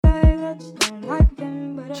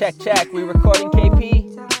Check. We recording,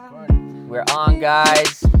 KP? We're on,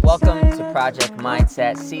 guys. Welcome to Project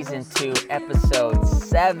Mindset, Season 2, Episode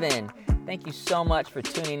 7. Thank you so much for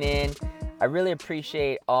tuning in. I really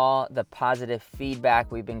appreciate all the positive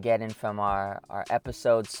feedback we've been getting from our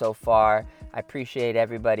episodes so far. I appreciate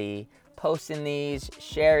everybody posting these,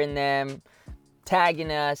 sharing them,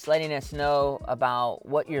 tagging us, letting us know about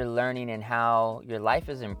what you're learning and how your life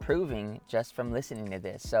is improving just from listening to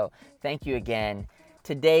this. So thank you again.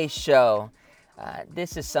 Today's show,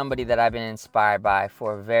 this is somebody that I've been inspired by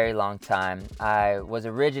for a very long time. I was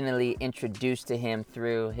originally introduced to him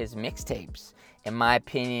through his mixtapes. In my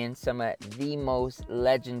opinion, some of the most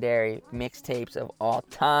legendary mixtapes of all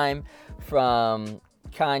time, from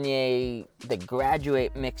Kanye, the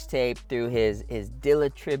Graduate mixtape, through his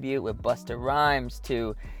Dilla tribute with Busta Rhymes,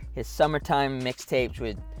 to his Summertime mixtapes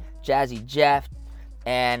with Jazzy Jeff,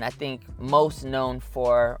 and I think most known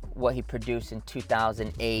for what he produced in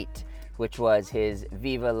 2008, which was his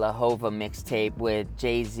Viva La Hova mixtape with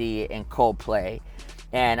Jay-Z and Coldplay.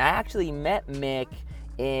 And I actually met Mick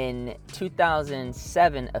in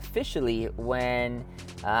 2007 officially when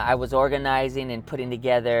I was organizing and putting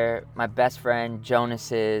together my best friend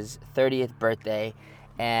Jonas's 30th birthday.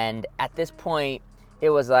 And at this point, it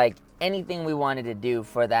was like anything we wanted to do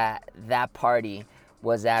for that party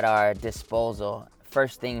was at our disposal.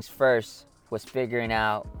 First things first was figuring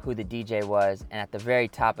out who the DJ was, and at the very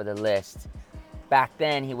top of the list, back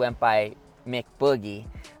then he went by Mick Boogie.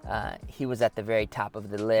 He was at the very top of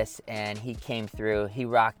the list, and he came through. He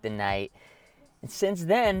rocked the night. And since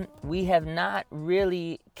then, we have not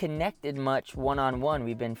really connected much one-on-one.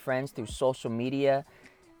 We've been friends through social media,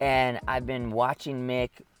 and I've been watching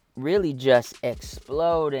Mick really just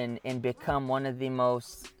explode and become one of the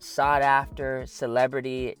most sought-after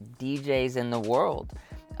celebrity DJs in the world.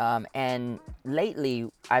 And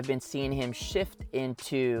lately, I've been seeing him shift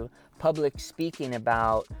into public speaking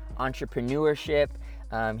about entrepreneurship.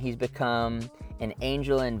 He's become an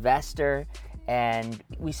angel investor, and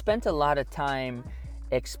we spent a lot of time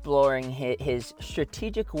exploring his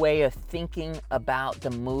strategic way of thinking about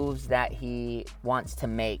the moves that he wants to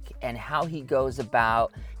make and how he goes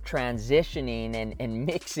about transitioning and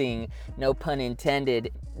mixing, no pun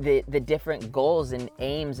intended, the different goals and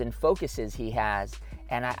aims and focuses he has.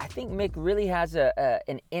 And I think Mick really has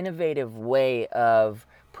an innovative way of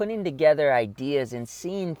putting together ideas and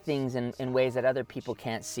seeing things in ways that other people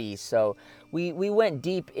can't see. So we went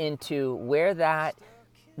deep into where that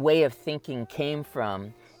way of thinking came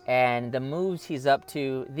from and the moves he's up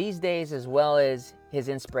to these days, as well as his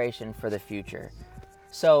inspiration for the future.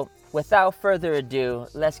 So without further ado,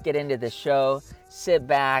 let's get into the show. Sit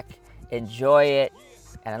back, enjoy it,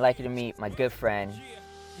 and I'd like you to meet my good friend,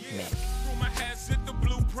 Mick.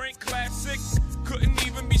 Couldn't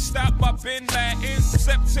even be stopped by Bin Laden.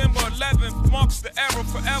 September 11th marks the era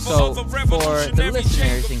forever. So for the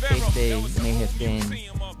listeners, in case they may have been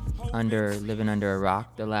living under a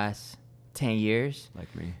rock the last 10 years,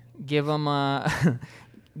 like me, give them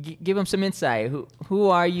some insight. Who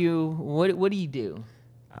are you? What do you do?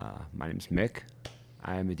 My name's Mick.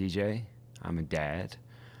 I am a DJ. I'm a dad.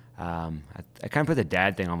 I kind of put the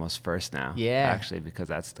dad thing almost first now. Yeah. Actually, because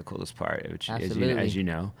that's the coolest part, which Absolutely. as you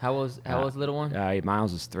know. How was little one?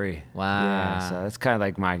 Miles was 3. Wow. Yeah, so that's kind of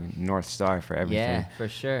like my North Star for everything. Yeah, for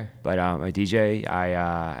sure. But a DJ,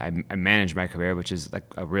 I manage my career, which is like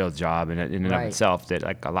a real job in and of itself that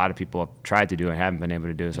like a lot of people have tried to do and haven't been able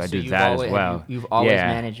to do. So I do that as well. You've always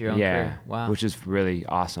managed your own career. Wow. Which is really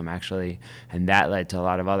awesome, actually. And that led to a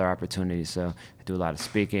lot of other opportunities. So I do a lot of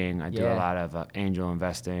speaking. I do a lot of angel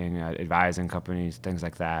investing, advising companies, things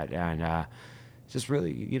like that. And just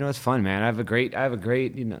really, it's fun, man. I have a great,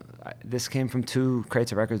 this came from 2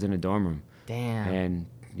 crates of records in a dorm room. Damn. And,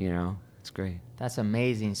 it's great. That's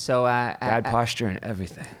amazing. So bad posture and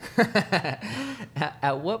everything.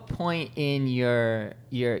 At what point in your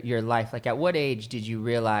life, like at what age did you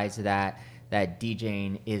realize that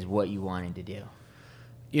DJing is what you wanted to do?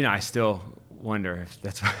 I still wonder if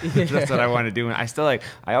that's what I want to do. And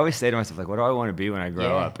I always say to myself, like, what do I want to be when I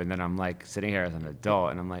grow up? And then I'm like sitting here as an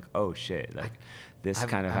adult and I'm like, oh shit, like this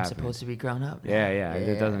kind of happened. I'm supposed to be grown up now. Yeah.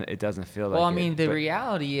 It doesn't feel like. Well, I mean, the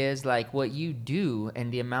reality is like what you do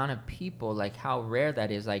and the amount of people, like how rare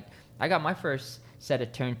that is. Like I got my first set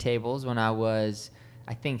of turntables when I was,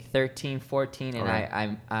 I think 13, 14, and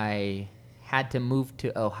I had to move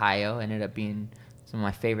to Ohio. Ended up being some of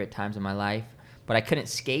my favorite times of my life. But I couldn't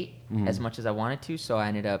skate as much as I wanted to, so I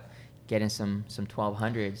ended up getting some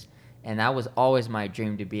 1200s, and that was always my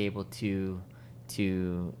dream, to be able to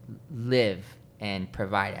live and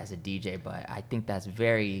provide as a DJ. But I think that's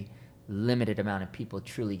very limited amount of people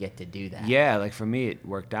truly get to do that. Yeah, like for me it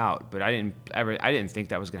worked out, but I didn't think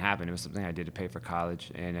that was gonna happen. It was something I did to pay for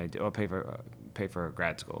college and pay for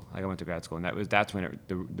grad school. Like I went to grad school, and that's when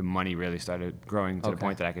the money really started growing to the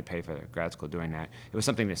point that I could pay for grad school doing that. It was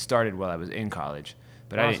something that started while I was in college.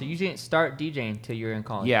 But so you didn't start DJing until you were in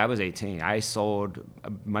college? Yeah, I was 18. I sold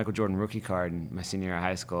a Michael Jordan rookie card in my senior year of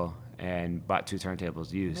high school and bought 2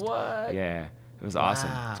 turntables used. What? Yeah. It was awesome.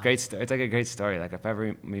 Wow. It's great. It's like a great story. Like if I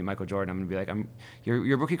ever meet Michael Jordan, I'm gonna be like,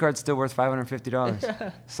 your rookie card's still worth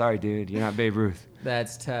 $550. Sorry, dude, you're not Babe Ruth.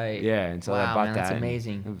 That's tight. Yeah, and so I bought that. That's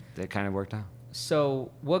amazing. That kind of worked out.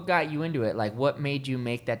 So what got you into it? Like, what made you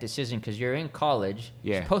make that decision? Because you're in college.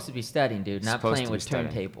 Yeah. You're supposed to be studying, dude, not playing with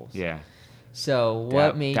turntables. Yeah. So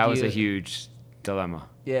what made you... That was a huge dilemma.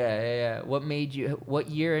 Yeah. What made you... What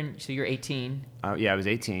year... So you're 18? Yeah, I was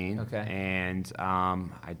 18. Okay. And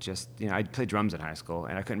I just, I played drums in high school,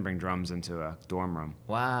 and I couldn't bring drums into a dorm room.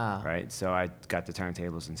 Wow. Right? So I got the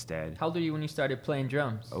turntables instead. How old were you when you started playing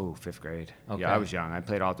drums? Oh, 5th grade. Okay. Yeah, I was young. I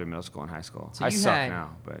played all through middle school and high school. So I suck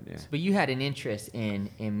now, but yeah. But you had an interest in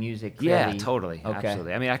music. Yeah, totally. Okay.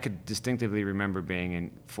 Absolutely. I mean, I could distinctively remember being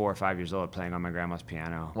in 4 or 5 years old playing on my grandma's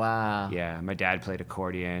piano. Wow. Yeah, my dad played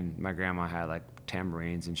accordion. My grandma had like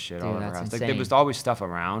tambourines and shit all over that's her house. insane. Like there was always stuff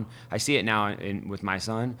around. I see it now with my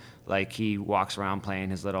son. Like he walks around playing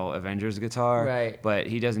his little Avengers guitar. Right. But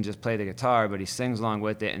he doesn't just play the guitar, but he sings along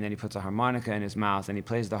with it, and then he puts a harmonica in his mouth, and he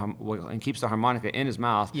plays and keeps the harmonica in his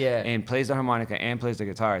mouth. Yeah. And plays the harmonica and plays the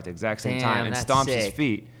guitar at the exact same time, and that's stomps his sick.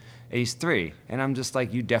 feet. And he's 3, and I'm just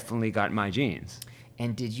like, you definitely got my genes.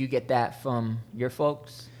 And did you get that from your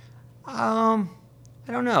folks?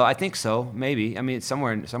 I don't know. I think so. Maybe. I mean, it's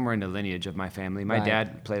somewhere in the lineage of my family. My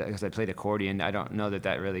dad played, like I said, played accordion. I don't know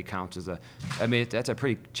that really counts as a. I mean, that's a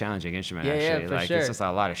pretty challenging instrument. Yeah, actually. for like sure. it's just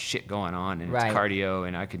a lot of shit going on, and it's cardio,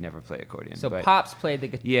 and I could never play accordion. So but, Pops played the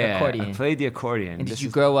accordion. I played the accordion. And did you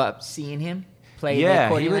grow up seeing him play the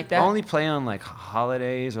accordion he would like that? only play on like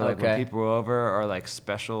holidays or like when people were over or like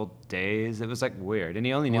special days. It was like weird, and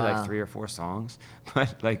he only knew like 3 or 4 songs,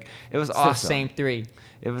 but like it was awesome. Same 3.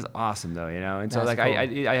 It was awesome though, And so That's like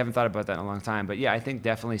cool. I haven't thought about that in a long time, but yeah, I think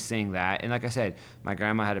definitely seeing that. And like I said, my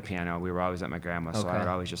grandma had a piano. We were always at my grandma's, so I would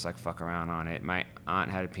always just like fuck around on it. My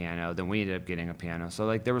aunt had a piano. Then we ended up getting a piano. So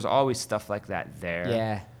like there was always stuff like that there.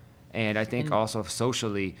 Yeah. And I think also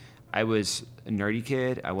socially, I was a nerdy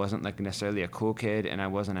kid. I wasn't like necessarily a cool kid, and I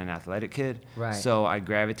wasn't an athletic kid. Right. So I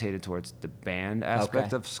gravitated towards the band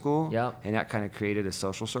aspect of school. Yep. And that kind of created a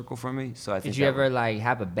social circle for me. So I think. Did you ever like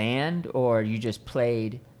have a band, or you just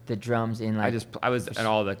played the drums in like? I was in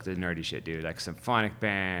all like the nerdy shit, dude. Like symphonic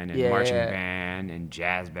band and marching band and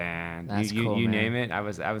jazz band. That's you cool, you man. name it. I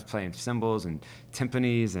was playing cymbals and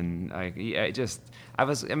timpanis and like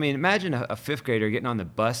I mean, imagine a 5th grader getting on the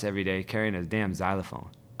bus every day carrying a damn xylophone.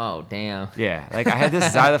 Oh damn. Yeah, like I had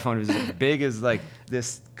this xylophone. It was as big as like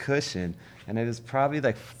this cushion, and it was probably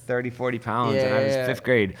like 30, 40 pounds. And I was 5th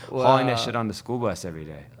grade hauling that shit on the school bus every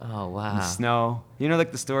day. Oh wow. In the snow. You know,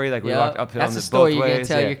 like the story, like we walked uphill. That's the the story both you're ways.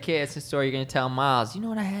 gonna tell your kids. The story you're gonna tell Miles. You know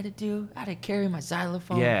what I had to do? I had to carry my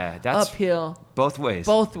xylophone. Yeah, that's uphill. Both ways.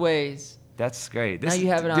 Both ways. That's great. Now you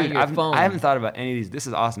have it on your phone. I haven't thought about any of these. This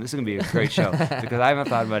is awesome. This is gonna be a great show because I haven't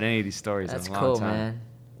thought about any of these stories That's in a long cool, time. man.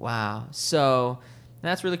 Wow. So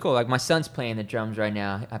that's really cool. Like my son's playing the drums right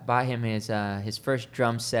now. I bought him his first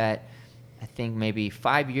drum set, I think maybe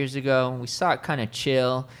 5 years ago. We saw it kind of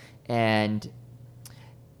chill, and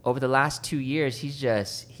over the last 2 years,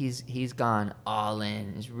 he's gone all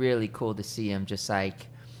in. It's really cool to see him. Just like,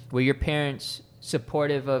 were your parents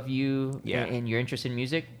supportive of you in your interest in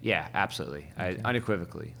music? Yeah, absolutely.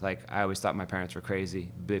 Unequivocally. Like I always thought my parents were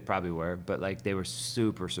crazy. They probably were, but like they were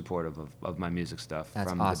super supportive of my music stuff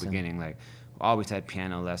from the beginning. Like always had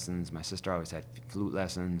piano lessons. My sister always had flute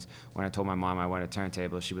lessons. When I told my mom I wanted a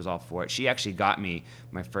turntable, she was all for it. She actually got me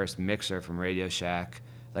my first mixer from Radio Shack.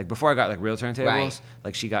 Like before I got like real turntables,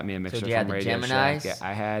 like she got me a mixer from Radio Shack. Yeah,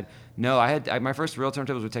 I had my first real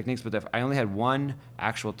turntables were Techniques, but I only had one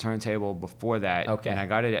actual turntable before that, and I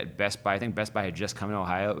got it at Best Buy. I think Best Buy had just come to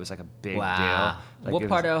Ohio. It was like a big deal. Like what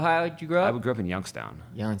part of Ohio did you grow up? I grew up in Youngstown.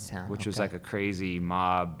 Which was like a crazy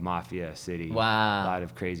mafia city. Wow. A lot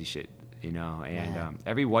of crazy shit. And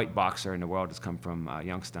every white boxer in the world has come from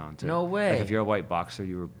Youngstown too. No way. Like if you're a white boxer,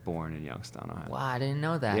 you were born in Youngstown, Ohio. Wow, I didn't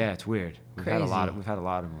know that. Yeah, it's weird. We've had a lot of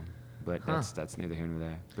them. But that's neither here nor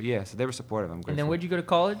there. But yeah, so they were supportive. I'm grateful. And then where'd you go to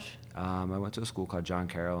college? I went to a school called John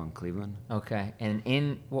Carroll in Cleveland. Okay. And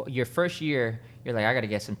in your first year, you're like, I got to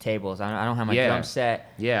get some tables. I don't have my drum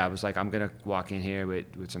set. Yeah, I was like, I'm going to walk in here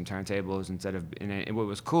with some turntables instead of... And what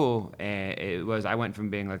was cool, it was I went from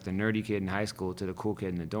being like the nerdy kid in high school to the cool kid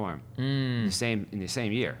in the dorm. In the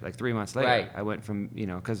same year. Like 3 months later. Right. I went from,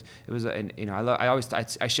 because it was...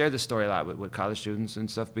 I share this story a lot with college students and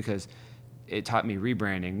stuff because... It taught me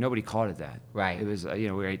rebranding. Nobody called it that. Right. It was,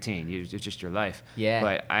 we were 18. It's just your life. Yeah.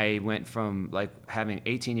 But I went from like having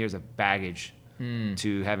 18 years of baggage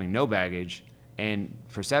to having no baggage and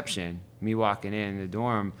perception. Me walking in the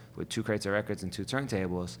dorm with 2 crates of records and 2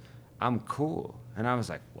 turntables. I'm cool. And I was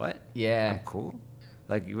like, what? Yeah. I'm cool?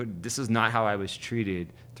 Like, this is not how I was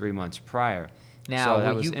treated 3 months prior. Now,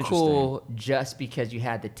 so were you cool just because you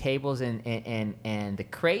had the tables and the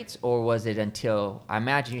crates, or was it until, I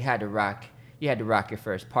imagine you had to rock your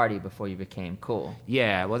first party before you became cool?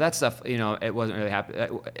 Yeah, well, that stuff, it wasn't really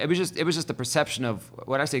happening. It was just the perception of,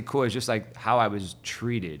 when I say cool, is just like how I was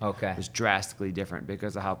treated. Okay. Was drastically different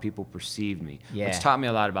because of how people perceived me. Yeah. Which taught me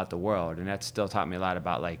a lot about the world, and that still taught me a lot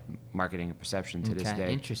about like marketing and perception to this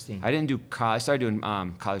day. Interesting. I didn't do I started doing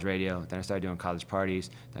college radio, then I started doing college parties,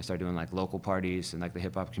 then I started doing like local parties and like the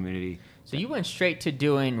hip hop community. So you went straight to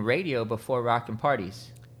doing radio before rocking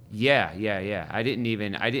parties? Yeah.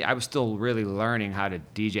 I was still really learning how to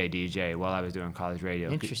DJ while I was doing college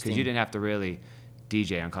radio. Interesting. Because you didn't have to really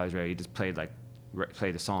DJ on college radio. You just played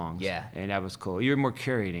play the songs. Yeah. And that was cool. You were more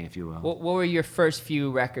curating, if you will. What were your first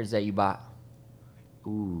few records that you bought?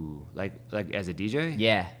 Ooh, like as a DJ?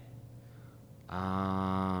 Yeah.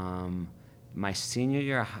 My senior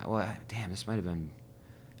year, this might have been...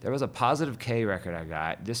 There was a Positive K record I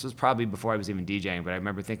got. This was probably before I was even DJing, but I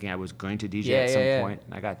remember thinking I was going to DJ at some point,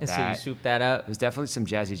 and I got that. So you swooped that up? It was definitely some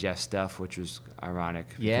Jazzy Jeff stuff, which was ironic.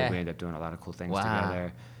 Yeah. Because we ended up doing a lot of cool things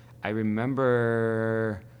together. I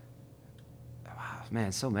remember...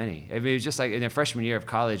 Man, so many. I mean, it was just like in the freshman year of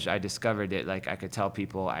college, I discovered that like I could tell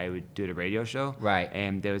people I would do the radio show, right?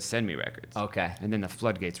 And they would send me records. Okay. And then the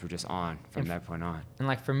floodgates were just on from that point on. And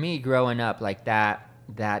like for me, growing up, like that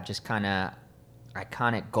just kind of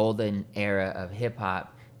iconic golden era of hip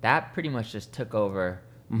hop, that pretty much just took over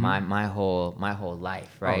my whole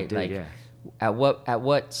life, right? Oh, dude, like, yeah. At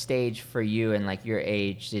what stage for you and like your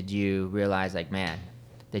age did you realize like, man,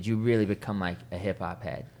 did you really become like a hip hop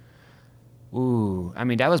head? Ooh, I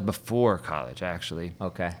mean, that was before college, actually.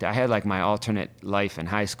 Okay. I had, like, my alternate life in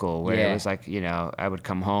high school where it was, like, I would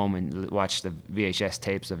come home and watch the VHS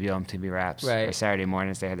tapes of Yo MTV Raps. Right. Or Saturday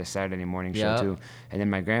mornings. They had the Saturday morning show, too. And then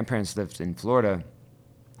my grandparents lived in Florida.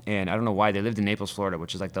 And I don't know why they lived in Naples, Florida,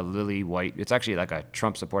 which is like the lily white. It's actually like a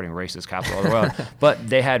Trump-supporting racist capital of the world. But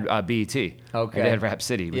they had BET. Okay. And they had Rap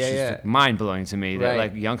City, which is mind-blowing to me. That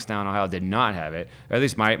like Youngstown, Ohio, did not have it, or at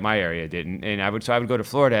least my area didn't. And I would go to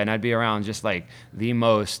Florida, and I'd be around just like the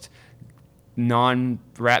most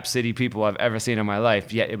non-Rap City people I've ever seen in my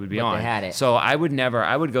life. Yet it would be on. They had it. So I would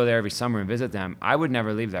go there every summer and visit them. I would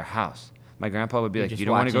never leave their house. My grandpa would be like, "You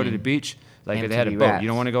don't want to go to the beach." Like they had a boat. Raps. You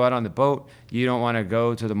don't want to go out on the boat. You don't want to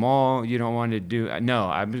go to the mall. You don't want to do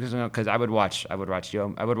because I would watch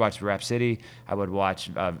Rap City. I would watch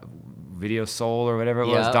Video Soul or whatever it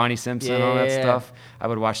was, Donnie Simpson, all that stuff. I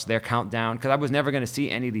would watch their countdown because I was never going to see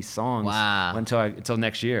any of these songs until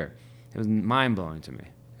next year. It was mind blowing to me.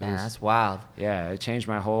 Man, that's wild. Yeah, it changed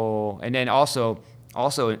my whole. And then also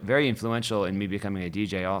very influential in me becoming a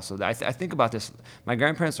DJ also. I think about this. My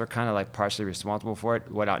grandparents were kind of like partially responsible for it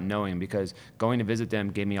without knowing, because going to visit them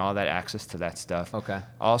gave me all that access to that stuff. Okay.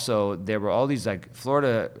 Also, there were all these like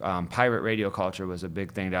Florida pirate radio culture was a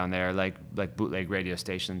big thing down there, like bootleg radio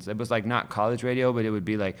stations. It was like not college radio, but it would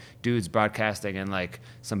be like dudes broadcasting in like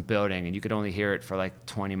some building, and you could only hear it for like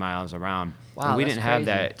 20 miles around. Wow, and we that's didn't have crazy.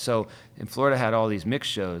 that. So in Florida had all these mix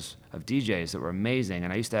shows of DJs that were amazing,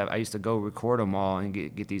 and I used to go record them all and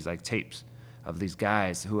get these like tapes of these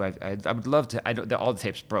guys who I would love to. All the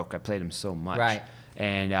tapes broke. I played them so much. Right.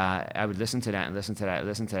 And I would listen to that and listen to that and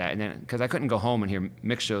listen to that, and then because I couldn't go home and hear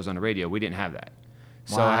mix shows on the radio, we didn't have that.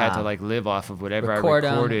 So I had to like live off of whatever I recorded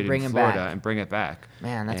in Florida and bring it back.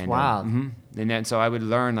 Man, that's wild. And then so I would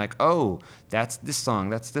learn like, oh, that's this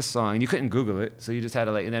song, and you couldn't Google it, so you just had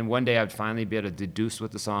to like. And then one day I'd finally be able to deduce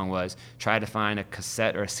what the song was, try to find a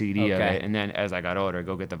cassette or a CD of it, and then as I got older,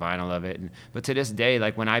 go get the vinyl of it. But to this day,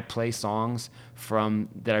 like when I play songs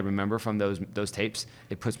that I remember from those tapes,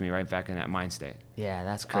 it puts me right back in that mind state. Yeah,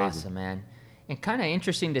 that's crazy. Awesome, man. And kind of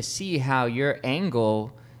interesting to see how your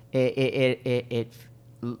angle it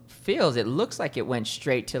looks like it went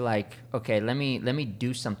straight to like, okay, let me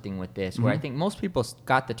do something with this. Where I think most people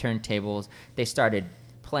got the turntables, they started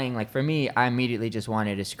playing, like for me, I immediately just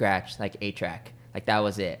wanted to scratch like 8-track. Like that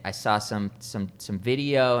was it. I saw some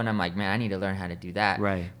video and I'm like, man, I need to learn how to do that.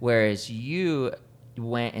 Right. Whereas you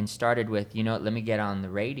went and started with, let me get on the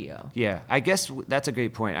radio. Yeah, I guess that's a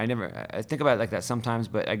great point. I think about it like that sometimes,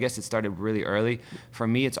 but I guess it started really early. For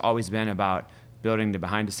me, it's always been about building the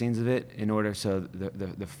behind the scenes of it in order so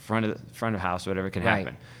the front of house or whatever can happen.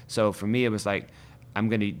 Right. So for me, it was like, I'm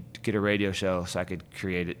going to get a radio show so I could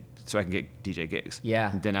create it, so I can get DJ gigs. Yeah.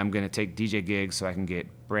 And then I'm going to take DJ gigs so I can get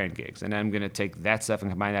brand gigs. And then I'm going to take that stuff and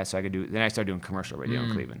combine that so I could do. Then I started doing commercial radio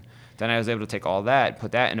in Cleveland. Then I was able to take all that,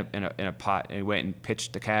 put that in a pot, and went and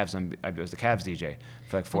pitched the Cavs. I was the Cavs DJ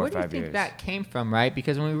for like 4 or 5 years. Where do you think that came from, right?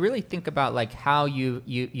 Because when we really think about like how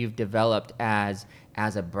you've developed as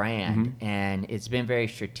a brand, and it's been very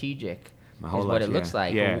strategic. My whole is life, what it looks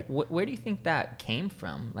like. Yeah. Where do you think that came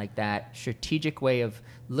from? Like that strategic way of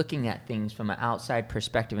looking at things from an outside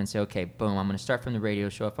perspective and say, okay, boom, I'm going to start from the radio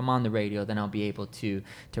show. If I'm on the radio, then I'll be able to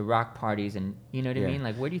rock parties, and you know what I mean?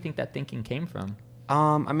 Like, where do you think that thinking came from?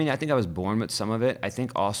 I mean, I think I was born with some of it. I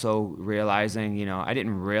think also realizing, I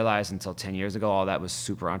didn't realize until 10 years ago all that was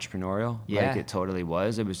super entrepreneurial. Yeah. Like it totally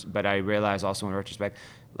was. But I realized also in retrospect,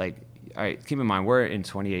 like, all right, keep in mind we're in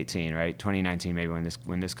 2018, right? 2019 maybe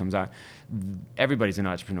when this comes out. Everybody's an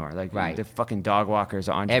entrepreneur. Like right. The fucking dog walker's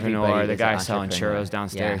an entrepreneur. Everybody the is guy an selling entrepreneur. churros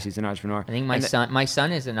downstairs, Yeah. he's an entrepreneur. I think my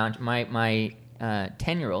son is my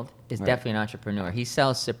 10-year-old is Right. definitely an entrepreneur. He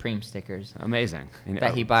sells Supreme stickers Amazing.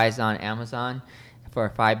 that he buys on Amazon for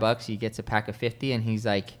 $5. He gets a pack of 50, and he's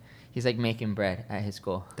like making bread at his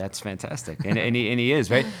school. That's fantastic, and he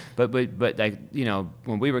is, right. But like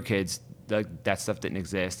when we were kids, that stuff didn't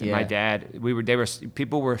exist. And my dad,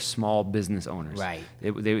 people were small business owners. Right.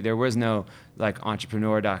 There was no like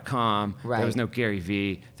entrepreneur.com. Right. There was no Gary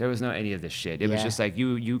Vee. There was no any of this shit. It was just like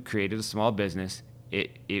you created a small business.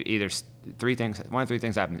 It either one of three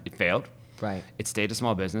things happened. It failed. Right. It stayed a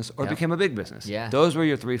small business or became a big business. Yeah. Those were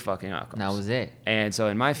your 3 fucking outcomes. That was it. And so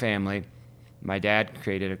in my family, my dad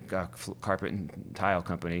created a carpet and tile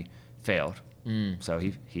company, failed. So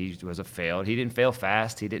he was a failed. He didn't fail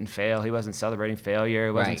fast. He didn't fail. He wasn't celebrating failure.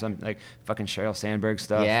 It wasn't some like fucking Sheryl Sandberg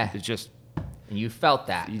stuff. Yeah. It's just, And you felt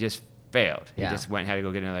that. you just failed. Yeah. He just went and had to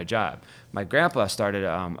go get another job. My grandpa started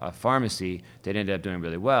a pharmacy that ended up doing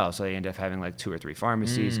really well. So they ended up having like 2 or 3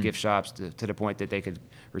 pharmacies, gift shops, to the point that they could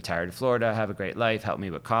retire to Florida, have a great life, help me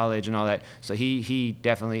with college and all that. So he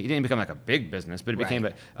didn't become like a big business, but it became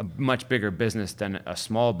a much bigger business than a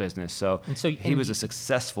small business. So he was a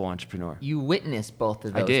successful entrepreneur. You witnessed both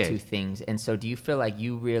of I those did. 2 things. And so do you feel like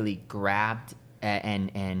you really grabbed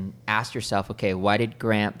and asked yourself, okay, why did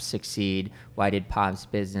Gramps succeed? Why did Pop's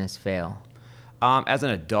business fail? As an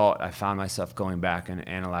adult, I found myself going back and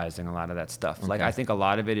analyzing a lot of that stuff. Okay. Like, I think a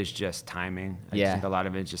lot of it is just timing. I Yeah. think a lot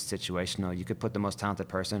of it is just situational. You could put the most talented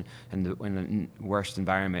person in the worst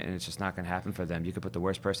environment, and it's just not going to happen for them. You could put the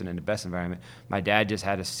worst person in the best environment. My dad just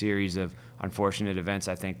had a series of unfortunate events,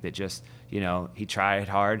 I think, that just, he tried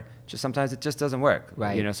hard. Just sometimes it just doesn't work.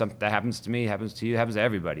 Right. That happens to me, happens to you, happens to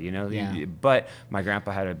everybody, Yeah. But my grandpa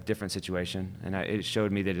had a different situation, and it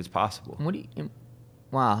showed me that it's possible.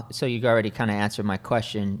 Wow. So you already kind of answered my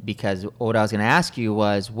question, because what I was going to ask you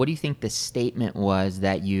was, what do you think the statement was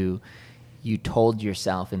that you told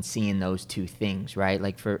yourself in seeing those 2 things, right?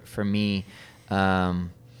 Like for me, when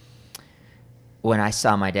I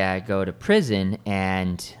saw my dad go to prison,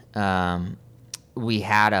 and we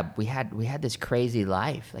had this crazy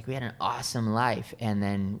life. Like we had an awesome life, and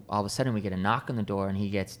then all of a sudden we get a knock on the door, and he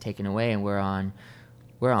gets taken away, and we're on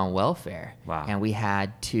welfare. Wow. And we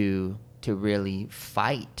had to really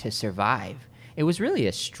fight to survive. It was really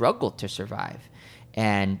a struggle to survive.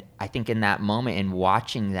 And I think in that moment, in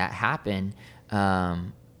watching that happen,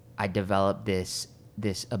 I developed this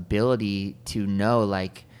ability to know,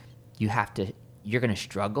 like, you're going to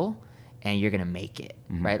struggle and you're going to make it,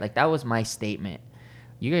 right? Like that was my statement.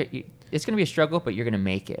 It's going to be a struggle, but you're going to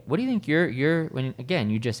make it. What do you think when, again,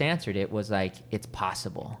 you just answered it, was like, it's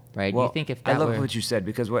possible, right? Well, do you think if that I love what you said,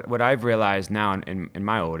 because what I've realized now in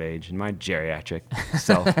my old age, in my geriatric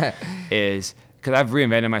self, is because I've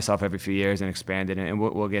reinvented myself every few years and expanded, and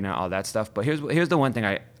we'll get into all that stuff. But here's the one thing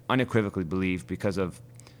I unequivocally believe, because of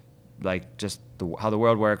like just how the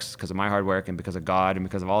world works, because of my hard work, and because of God, and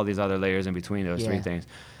because of all these other layers in between those 3 things.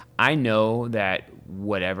 I know that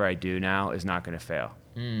whatever I do now is not going to fail.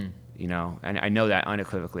 And I know that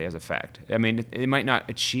unequivocally as a fact. I mean, it might not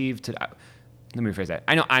achieve let me rephrase that.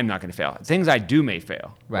 I know I'm not going to fail. Things I do may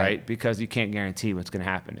fail, Right. right? Because you can't guarantee what's going to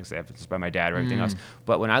happen, except it's by my dad or everything else.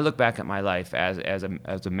 But when I look back at my life as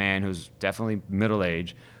a man who's definitely middle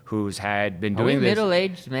aged, who's been Are we doing this.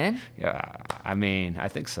 middle-aged, man? Yeah, I mean, I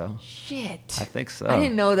think so. Shit. I think so. I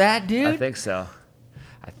didn't know that, dude. I think so.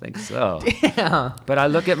 Damn. But I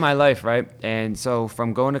look at my life, right? And so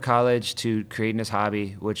from going to college to creating this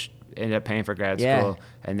hobby, which ended up paying for grad school,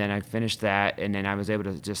 and then I finished that, and then I was able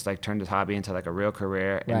to just like turn this hobby into like a real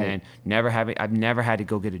career, and then I've never had to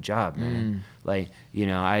go get a job, man. Like, you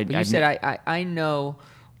know, But you said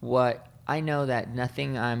I know that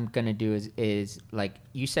nothing I'm gonna do is like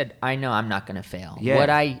you said. I know I'm not gonna fail. Yeah.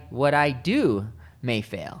 What I do may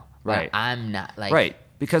fail. Right. But I'm not like right.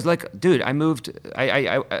 Because like, dude, I moved.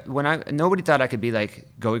 Nobody thought I could be like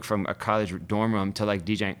going from a college dorm room to like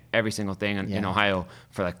DJing every single thing in Ohio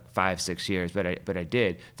for like 5-6 years, but I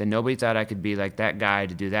did. Then nobody thought I could be like that guy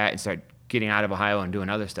to do that and start getting out of Ohio and doing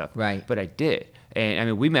other stuff. Right. But I did. And I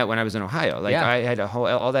mean, we met when I was in Ohio. Like I had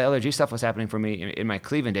all that LRG stuff was happening for me in my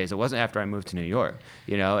Cleveland days. It wasn't after I moved to New York,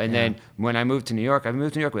 you know. And then when I moved to New York,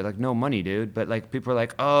 with like no money, dude. But like people were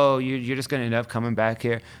like, "Oh, you're just gonna end up coming back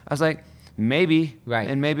here." I was like, maybe,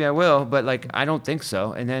 and maybe I will, but like I don't think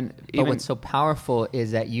so. And then but what's so powerful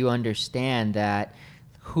is that you understand that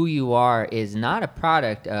who you are is not a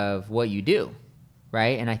product of what you do,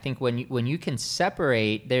 right? And I think when you can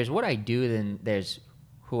separate, there's what I do, then there's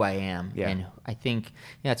who I am. Yeah. And I think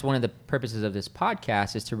that's one of the purposes of this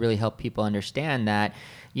podcast is to really help people understand that,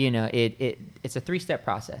 you know, it's a 3-step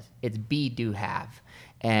process. It's be, do, have.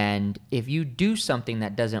 And if you do something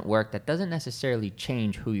that doesn't work, that doesn't necessarily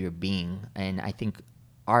change who you're being. And I think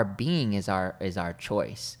our being is our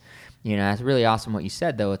choice. You know, that's really awesome what you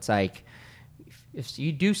said, though. It's like if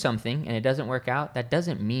you do something and it doesn't work out, that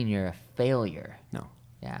doesn't mean you're a failure. No.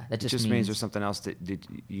 Yeah, that just means there's something else that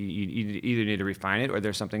you either need to refine it or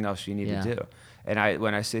there's something else you need to do. And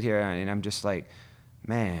when I sit here and I'm just like,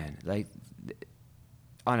 man, like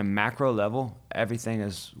on a macro level, everything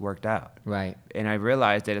has worked out. Right. And I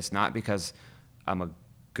realized that it's not because I'm a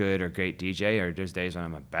good or great DJ, or there's days when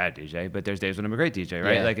I'm a bad DJ, but there's days when I'm a great DJ,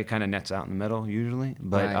 right? Yeah. Like it kind of nets out in the middle usually.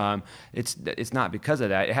 But it's not because of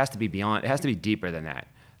that. It has to be beyond. It has to be deeper than that.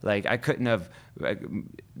 Like I couldn't have,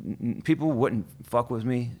 people wouldn't fuck with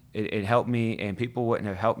me. It helped me, and people wouldn't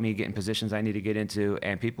have helped me get in positions I need to get into,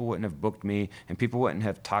 and people wouldn't have booked me, and people wouldn't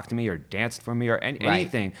have talked to me or danced for me or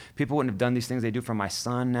anything. People wouldn't have done these things they do for my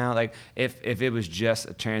son now. Like if it was just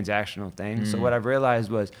a transactional thing. So what I've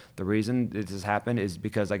realized was the reason this has happened is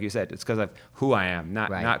because, like you said, it's because of who I am, not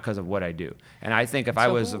because of what I do. And I think if I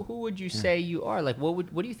was, who would you say you are? Like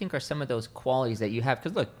what do you think are some of those qualities that you have?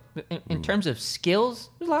 Because look, in terms of skills,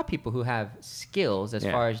 there's a lot of people who have skills as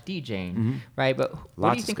far as DJing, right? But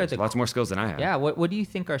what do you think are the lots more skills than I have? Yeah. What do you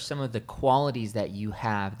think are some of the qualities that you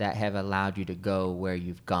have that have allowed you to go where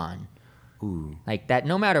you've gone? Ooh. Like that,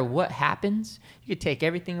 no matter what happens, you could take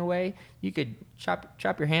everything away. You could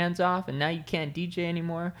chop your hands off, and now you can't DJ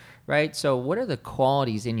anymore, right? So, what are the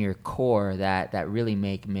qualities in your core that really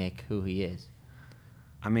make Mick who he is?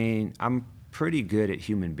 I mean, I'm pretty good at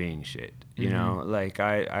human being shit. You know, like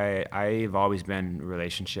I've always been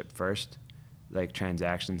relationship first, like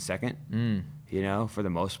transaction second. You know, for the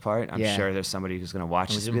most part, I'm sure there's somebody who's going to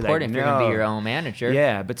watch this. It's important if you're going to be your own manager.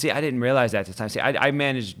 Yeah, but see, I didn't realize that at the time. See, I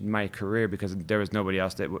managed my career because there was nobody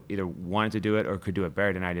else that either wanted to do it or could do it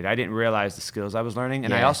better than I did. I didn't realize the skills I was learning,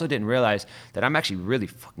 and I also didn't realize that I'm actually really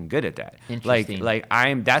fucking good at that. Interesting. Like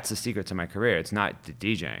that's the secret to my career. It's not the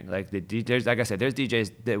DJing. Like there's, like I said, there's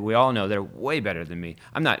DJs that we all know that are way better than me.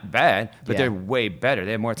 I'm not bad, but they're way better.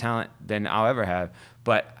 They have more talent than I'll ever have.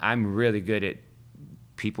 But I'm really good at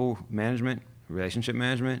people management, relationship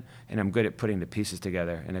management, and I'm good at putting the pieces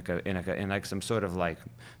together in like some sort of like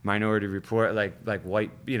Minority Report, like white,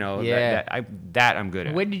 you know. That I'm good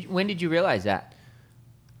at. When did you realize that?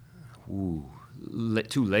 Ooh,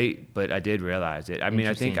 too late, but I did realize it. I mean,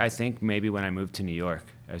 I think maybe when I moved to New York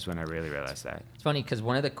is when I really realized that. It's funny because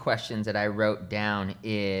one of the questions that I wrote down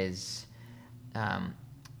is,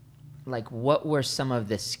 like, what were some of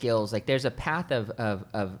the skills? Like, there's a path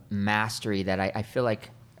of mastery that I feel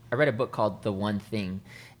like. I read a book called The One Thing,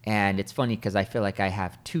 and it's funny because I feel like I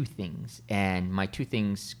have two things, and my two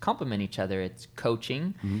things complement each other. It's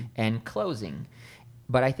coaching and closing.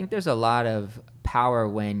 But I think there's a lot of power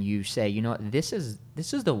when you say, you know what, this is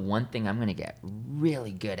the one thing I'm going to get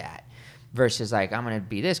really good at, versus like I'm going to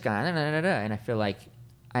be this guy, and I feel like,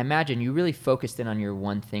 I imagine you really focused in on your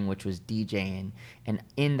one thing, which was DJing, and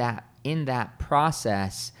in that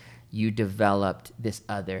process, you developed this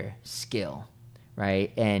other skill.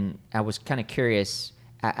 Right. And I was kind of curious,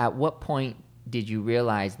 at what point did you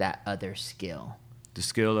realize that other skill? The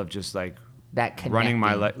skill of just like that connecting. running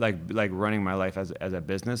my life, like running my life as a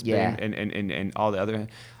business, yeah, and all the other.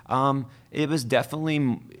 It was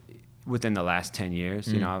definitely within the last 10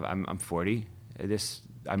 years. You know, I'm 40.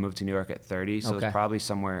 I moved to New York at 30, so it's probably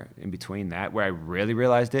somewhere in between that where I really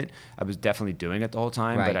realized it. I was definitely doing it the whole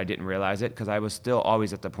time, but I didn't realize it because I was still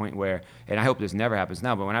always at the point where, and I hope this never happens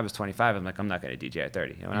now, but when I was 25, I'm like, I'm not going to DJ at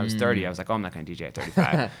 30. And when I was 30, I was like, oh, I'm not going to DJ at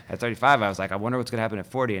 35. At 35, I was like, I wonder what's going to happen at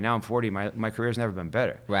 40. And now I'm 40. My career's never been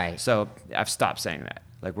better. Right. So I've stopped saying that.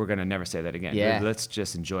 Like, we're going to never say that again. Yeah. Let's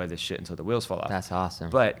just enjoy this shit until the wheels fall off. That's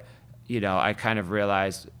awesome. But, you know, I kind of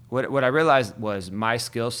realized, what I realized was my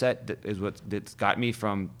skill set that's got me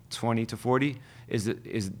from 20 to 40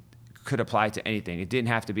 could apply to anything. It didn't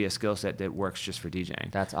have to be a skill set that works just for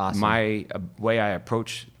DJing. That's awesome. My way I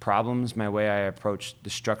approach problems, my way I approach the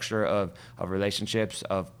structure of relationships,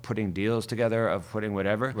 of putting deals together, of putting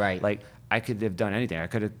whatever. Right. Like, I could have done anything. I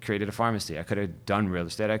could have created a pharmacy. I could have done real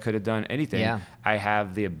estate. I could have done anything. Yeah. I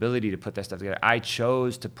have the ability to put that stuff together. I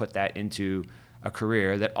chose to put that into a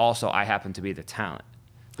career that also I happen to be the talent,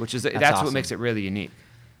 which is that's awesome. what makes it really unique.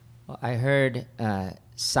 Well, I heard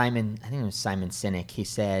Simon, I think it was Simon Sinek, he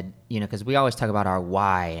said, you know, because we always talk about our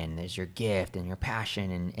why and there's your gift and your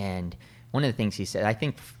passion. And one of the things he said, I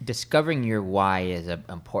think discovering your why is an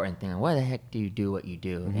important thing. Why the heck do you do what you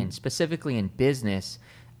do? Mm-hmm. And specifically in business,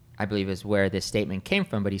 I believe is where this statement came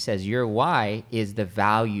from. But he says your why is the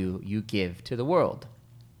value you give to the world.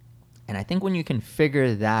 And I think when you can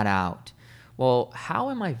figure that out, well,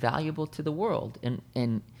 how am I valuable to the world?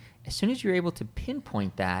 And as soon as you're able to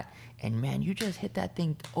pinpoint that, and man, you just hit that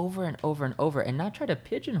thing over and over and over and not try to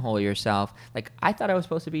pigeonhole yourself. Like, I thought I was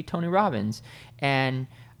supposed to be Tony Robbins, and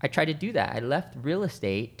I tried to do that. I left real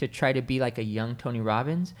estate to try to be like a young Tony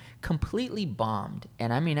Robbins, completely bombed.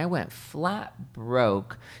 And I mean, I went flat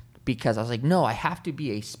broke because I was like, no, I have to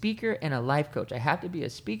be a speaker and a life coach. I have to be a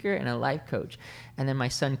speaker and a life coach. And then my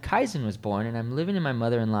son Kaizen was born, and I'm living in my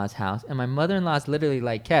mother-in-law's house, and my mother-in-law's literally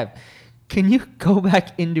like, Kev, can you go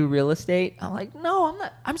back into real estate? I'm like, no, I'm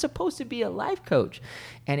not. I'm supposed to be a life coach.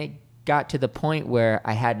 And it got to the point where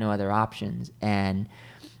I had no other options. And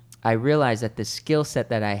I realized that the skill set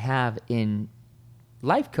that I have in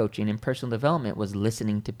life coaching and personal development was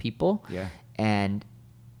listening to people and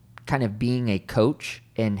kind of being a coach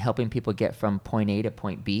and helping people get from point A to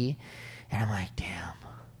point B. And I'm like, damn,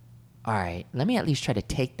 all right, let me at least try to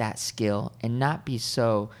take that skill and not be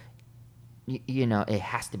so, you know, it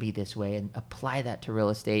has to be this way, and apply that to real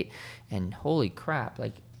estate. And holy crap,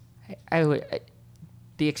 like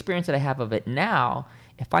the experience that I have of it now,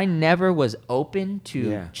 if I never was open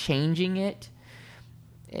to changing it,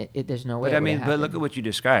 there's no way. But I mean, but look at what you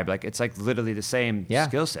described. Like, it's like literally the same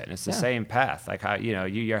skill set. And it's the same path. Like, how, you know,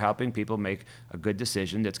 you're helping people make a good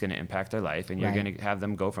decision that's going to impact their life, and you're going to have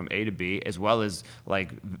them go from A to B, as well as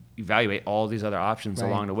like evaluate all these other options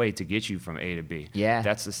along the way to get you from A to B. Yeah,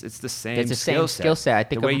 it's the same skill set. I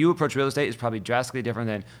think the way you approach real estate is probably drastically different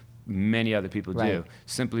than many other people do,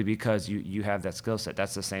 simply because you have that skill set.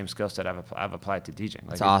 That's the same skill set I've applied to DJing. Like,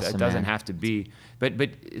 that's awesome, it doesn't have to be, but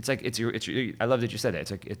it's like it's your. I love that you said that.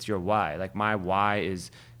 It's like it's your why. Like, my why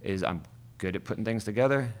is I'm good at putting things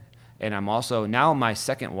together, and I'm also now my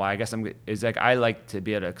second why. I guess is like I like to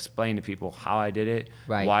be able to explain to people how I did it,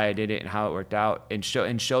 why I did it, and how it worked out, and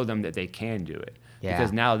show them that they can do it. Yeah.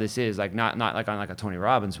 Because now this is like not like on like a Tony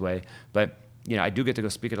Robbins way, but you know, I do get to go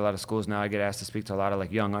speak at a lot of schools now. I get asked to speak to a lot of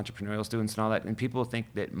like young entrepreneurial students and all that. And people think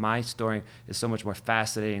that my story is so much more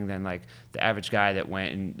fascinating than like the average guy that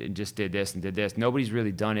went and just did this and did this. Nobody's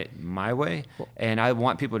really done it my way. And I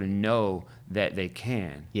want people to know that they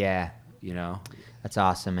can. Yeah. You know? That's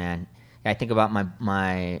awesome, man. I think about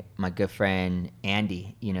my good friend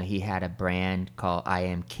Andy. You know, he had a brand called I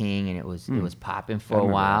Am King, and it was popping for a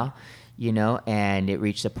while. That. You know, and it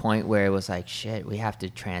reached a point where it was like, shit, we have to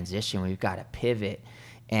transition. We've got to pivot.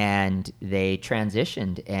 And they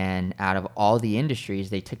transitioned. And out of all the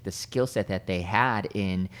industries, they took the skill set that they had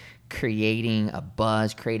in creating a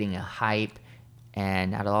buzz, creating a hype.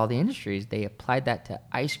 And out of all the industries, they applied that to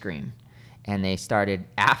ice cream. And they started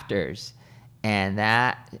Afters. And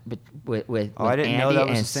that, with I didn't Andy know that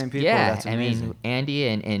was the same people. Yeah, that's amazing. I mean, Andy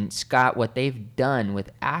and Scott, what they've done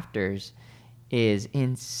with Afters is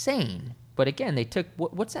insane. But again, they took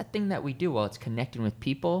what's that thing that we do? Well, it's connecting with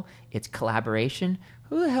people, it's collaboration.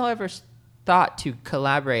 Who the hell ever thought to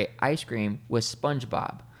collaborate ice cream with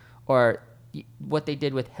SpongeBob, or what they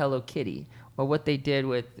did with Hello Kitty, or what they did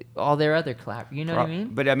with all their other collab? You know what I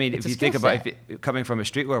mean? But I mean, if you think about coming from a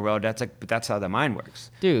streetwear world, that's how the mind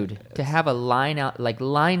works, dude. To have a line out, like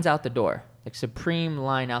lines out the door. like supreme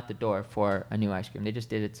line out the door for a new ice cream. They just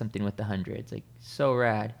did something with the 100. It's like so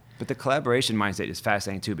rad. But the collaboration mindset is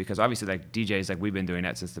fascinating too, because obviously like DJs, like we've been doing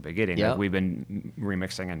that since the beginning. Yep. Like we've been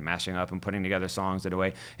remixing and mashing up and putting together songs that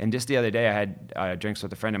way. And just the other day I had drinks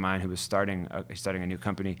with a friend of mine who was starting a new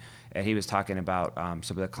company, and he was talking about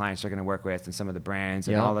some of the clients they're going to work with and some of the brands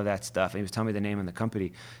and all of that stuff. And he was telling me the name of the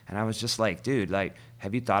company, and I was just like, dude, like,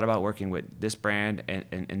 have you thought about working with this brand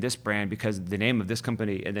and this brand? Because the name of this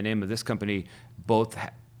company and the name of this company both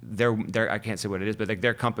they're I can't say what it is, but like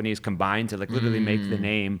their companies combined to like literally make the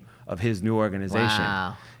name of his new organization.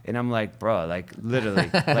 Wow. And I'm like, bro, like literally,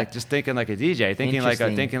 like just thinking like a DJ, thinking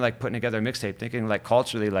like putting together a mixtape, thinking like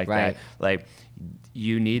culturally like that, like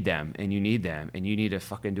you need them and you need to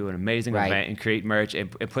fucking do an amazing event and create merch and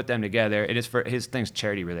put them together. It is for his thing's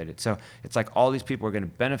charity related. So it's like all these people are going to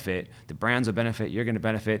benefit, the brands will benefit, you're going to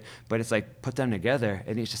benefit, but it's like put them together.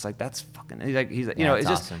 And he's just like, that's fucking, he's like, you know, it's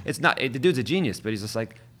just, awesome. It's not, the dude's a genius, but he's just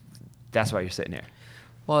like, that's why you're sitting here.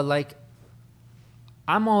 Well, like,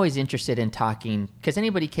 I'm always interested in talking, because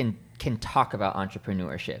anybody can talk about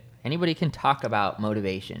entrepreneurship. Anybody can talk about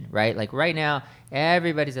motivation, right? Like right now,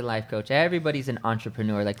 everybody's a life coach. Everybody's an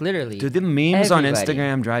entrepreneur. Like literally. Dude, the memes on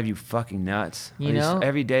Instagram drive you fucking nuts. You know?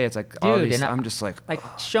 Every day it's like, all these, I'm just like. Like,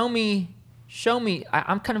 show me.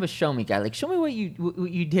 I'm kind of a show me guy. Like, show me what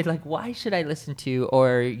you did. Like, why should I listen to?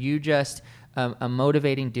 Or you just a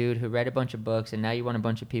motivating dude who read a bunch of books and now you want a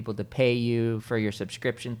bunch of people to pay you for your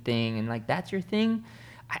subscription thing, and like that's your thing.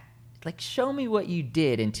 Like, show me what you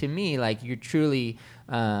did. And to me, like, you're truly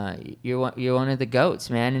you're one of the goats,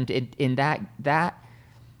 man. And in that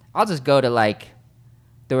I'll just go to like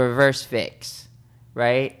the reverse fix,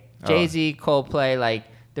 right? Jay-Z, Coldplay, like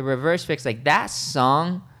the reverse fix, like that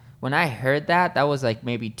song. When I heard that was like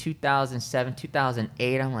maybe 2007,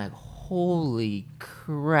 2008. I'm like, holy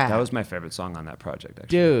crap. That was my favorite song on that project,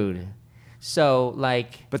 actually. Dude. So,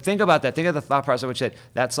 like... But think about that. Think of the thought process, which said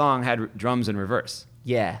that song had drums in reverse.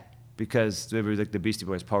 Yeah. Because it was like the Beastie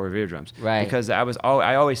Boys, Paul Revere drums. Right. Because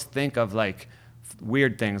I always think of like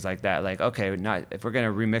weird things like that. Like, okay, if we're going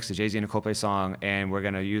to remix a Jay-Z and a Coldplay song and we're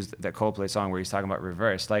going to use that Coldplay song where he's talking about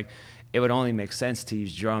reverse, like it would only make sense to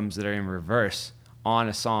use drums that are in reverse on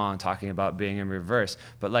a song talking about being in reverse.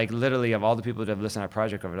 But like literally of all the people that have listened to our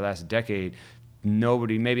project over the last decade,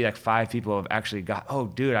 nobody, maybe like 5 people have actually got, oh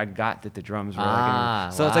dude, I got that the drums were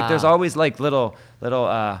like, so it's like there's always like little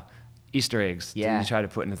Easter eggs that you try to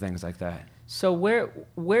put into things like that. So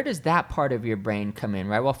where does that part of your brain come in,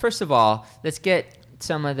 right? Well, first of all, let's get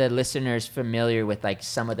some of the listeners familiar with like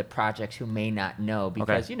some of the projects who may not know,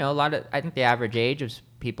 because you know, I think the average age of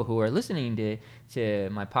people who are listening to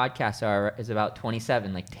my podcast is about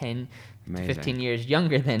 27, like 10 to 15 years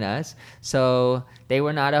younger than us. So they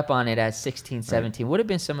were not up on it at 16, 17. What have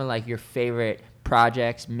been some of like your favorite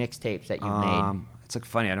projects, mixtapes that you've made? It's like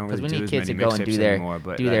funny, I don't really do as kids many to go and mixtapes anymore.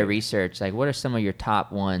 But do their research. Like, what are some of your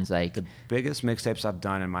top ones? Like the biggest mixtapes I've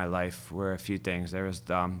done in my life were a few things. There was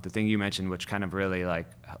the thing you mentioned, which kind of really like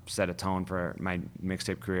set a tone for my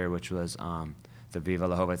mixtape career, which was the Viva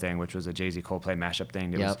La Jova thing, which was a Jay-Z Coldplay mashup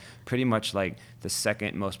thing. It was pretty much like the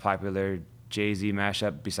second most popular Jay-Z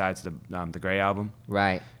mashup besides the Gray album.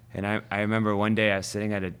 Right. And I remember one day I was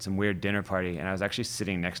sitting at some weird dinner party, and I was actually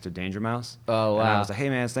sitting next to Danger Mouse. Oh, wow. And I was like, hey,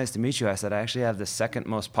 man, it's nice to meet you. I said, I actually have the second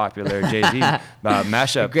most popular Jay-Z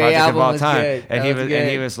mashup Gray project of all was time. good. And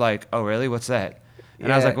he was like, oh, really? What's that?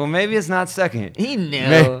 And I was like, well, maybe it's not second. He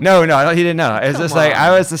knew. No, he didn't know. It was just like, I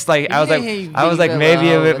was like, maybe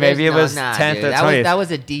it was 10th or 20th. That was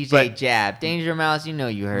a DJ jab. Danger Mouse, you know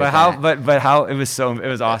you heard but how it was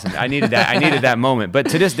awesome. I needed that moment. But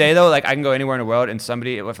to this day though, like I can go anywhere in the world and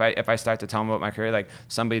somebody, if I start to tell them about my career, like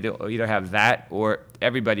somebody will either have that or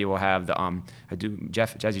everybody will have the I do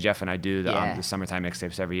Jazzy Jeff and I do the summertime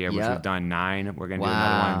mixtapes every year, which we've done 9. We're gonna do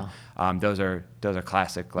another one. Those are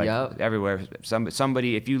classic, like everywhere.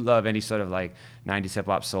 Somebody, if you love any sort of like 90s hip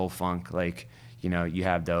hop, soul, funk, like, you know, you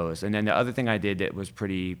have those. And then the other thing I did that was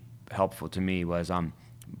pretty helpful to me was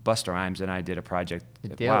Busta Rhymes and I did a project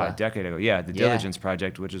a decade ago. Yeah, the Diligence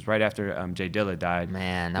Project, which was right after Jay Dilla died.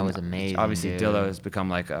 Man, that was amazing. Obviously, Dilla has become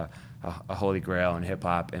like a holy grail in hip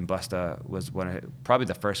hop, and Busta was probably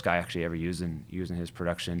the first guy actually ever using his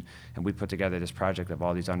production. And we put together this project of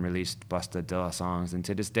all these unreleased Busta Dilla songs, and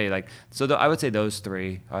to this day, like, so I would say those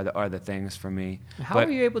 3 are the things for me. How were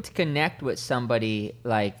you able to connect with somebody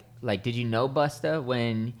like did you know Busta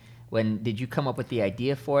when did you come up with the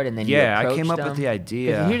idea for it, and then you approached I came up them? with the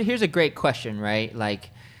idea. Here's a great question, right? Like,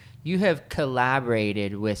 you have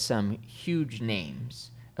collaborated with some huge names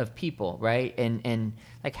of people, right? And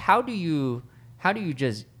like, how do you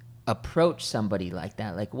just approach somebody like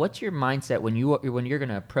that? Like, what's your mindset when you're going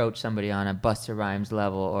to approach somebody on a Busta Rhymes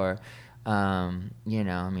level, or, you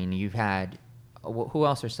know, I mean, you've had, who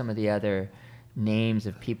else are some of the other names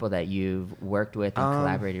of people that you've worked with and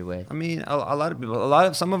collaborated with? I mean, a lot of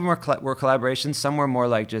people, some of them were collaborations. Some were more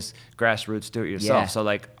like just grassroots, do it yourself. Yeah. So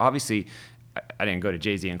like, obviously, I didn't go to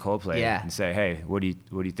Jay-Z and Coldplay and say, hey, what do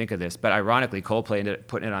you think of this? But ironically, Coldplay ended up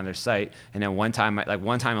putting it on their site. And then one time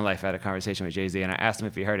in life, I had a conversation with Jay-Z, and I asked him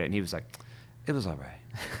if he heard it, and he was like, it was all right.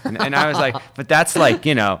 And I was like, but that's like,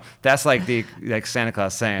 you know, that's like Santa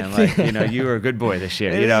Claus saying, like, you know, you were a good boy this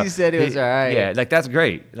year. You know, he said it was all right. Yeah, like that's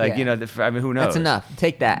great. Like, you know, I mean, who knows? That's enough.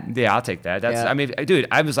 Take that. Yeah, I'll take that. I mean, dude,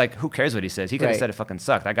 I was like, who cares what he says? He could have said it fucking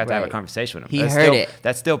sucked. I got to have a conversation with him. He heard it.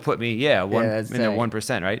 That still put me, in the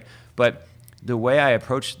 1%, right? But the way I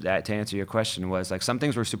approached that, to answer your question, was like some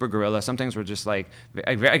things were super guerrilla, some things were just like,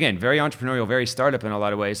 again, very entrepreneurial, very startup in a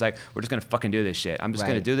lot of ways. Like, we're just gonna fucking do this shit. I'm just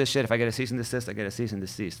gonna do this shit. If I get a cease and desist, I get a cease and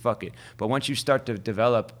desist. Fuck it. But once you start to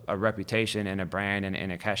develop a reputation and a brand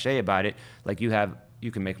and a cachet about it, like you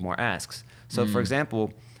can make more asks. So for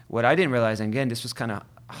example, what I didn't realize, and again, this was kind of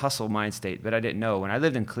hustle mind state, but I didn't know. When I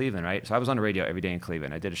lived in Cleveland, right? So I was on the radio every day in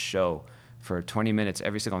Cleveland. I did a show for 20 minutes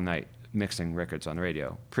every single night, mixing records on the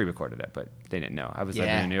radio, pre-recorded it, but they didn't know. I was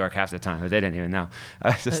living in New York half the time, but they didn't even know. I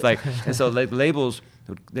was just like, and so like labels,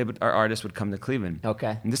 our artists would come to Cleveland.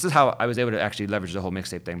 Okay. And this is how I was able to actually leverage the whole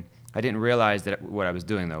mixtape thing. I didn't realize that what I was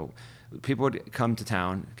doing though. People would come to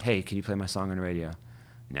town, hey, can you play my song on the radio?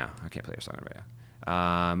 No, I can't play your song on the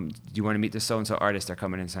radio. Do you want to meet this so-and-so artist? They're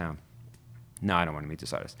coming in town. No, I don't want to meet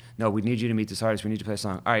this artist. No, we need you to meet this artist. We need you to play a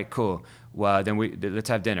song. All right, cool. Well, then let's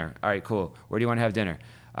have dinner. All right, cool. Where do you want to have dinner?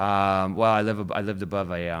 Well, I lived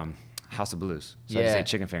above a House of Blues, so I just ate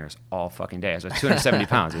chicken fingers all fucking day. I was like 270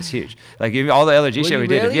 pounds. It was huge. Like all the LRG shit we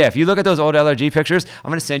did. Really? Yeah, if you look at those old LRG pictures,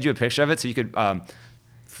 I'm gonna send you a picture of it so you could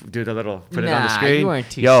do the little put it on the screen. You weren't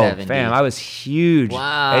 270. Yo, fam, I was huge.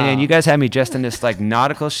 Wow. And then you guys had me dressed in this like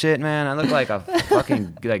nautical shit, man. I looked like a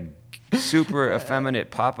fucking like super effeminate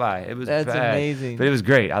Popeye. It was That's bad, amazing. but it was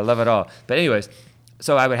great. I love it all. But anyways,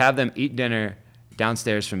 so I would have them eat dinner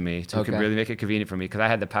downstairs from me, so it could really make it convenient for me because I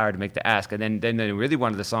had the power to make the ask. And then they really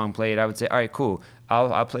wanted the song played. I would say, all right, cool,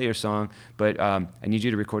 I'll play your song, but I need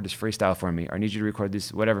you to record this freestyle for me, or I need you to record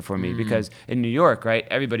this whatever for me. Because in New York, right,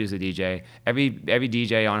 everybody's a DJ. Every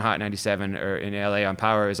DJ on Hot 97 or in LA on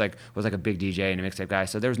Power was like a big DJ and a mixtape guy.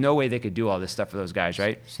 So there was no way they could do all this stuff for those guys,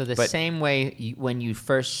 right? So same way when you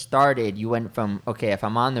first started, you went from, okay, if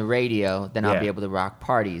I'm on the radio, then I'll be able to rock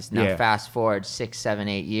parties. Now fast forward 6, 7,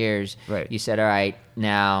 8 years, you said, all right,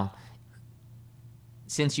 now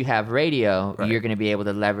since you have radio, you're going to be able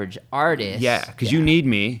to leverage artists. Yeah, because you need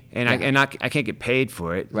me, and I can't get paid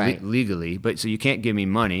for it legally, but so you can't give me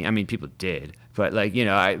money. I mean, people did, but like keep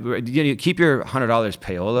your $100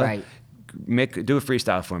 payola. Right. Do a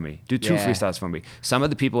freestyle for me. Do 2 freestyles for me. Some of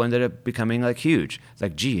the people ended up becoming like huge,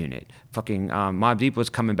 like G Unit. Fucking Mobb Deep was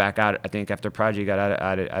coming back out, I think, after Prodigy got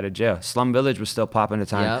out of jail. Slum Village was still popping at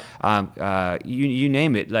the time. You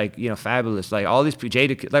name it, like Fabulous, like all these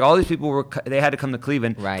Jada, like all these people they had to come to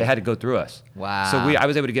Cleveland. Right. They had to go through us. Wow. So I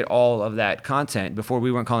was able to get all of that content before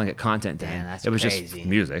we weren't calling it content then. That's it was crazy. Just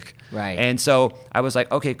music. Right. And so I was like,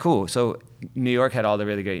 okay, cool. So New York had all the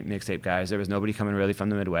really great mixtape guys. There was nobody coming really from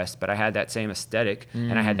the Midwest, but I had that same aesthetic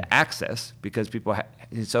and I had the access because people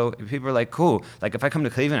were like, cool. Like if I come to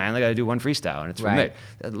Cleveland, I only got to do 1 freestyle and it's from Mick.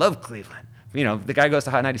 I love Cleveland. The guy goes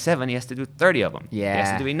to Hot 97, he has to do 30 of them. Yeah. He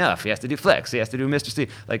has to do Enough. He has to do Flex. He has to do Mr.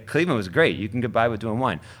 Steve. Like Cleveland was great. You can get by with doing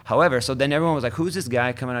 1. However, so then everyone was like, who's this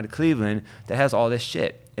guy coming out of Cleveland that has all this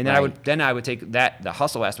shit? And then I would take the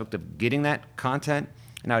hustle aspect of getting that content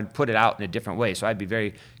and I would put it out in a different way. So I'd be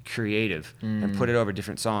very creative and put it over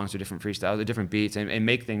different songs or different freestyles or different beats and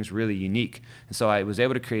make things really unique. And so I was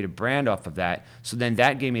able to create a brand off of that. So then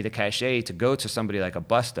that gave me the cachet to go to somebody like a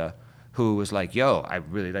Busta who was like, yo, I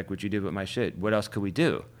really like what you did with my shit. What else could we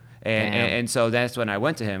do? And so that's when I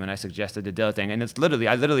went to him and I suggested the Dilla thing. And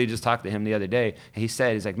I literally just talked to him the other day. And he's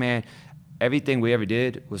like, man, everything we ever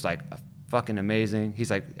did was like fucking amazing. He's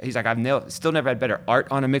like I've still never had better art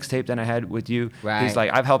on a mixtape than I had with you. Right. He's like,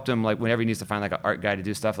 I've helped him like whenever he needs to find like an art guy to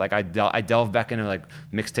do stuff. Like I delve back into like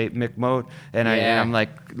mixtape Mick mode, and I'm like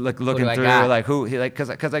looking through like who he like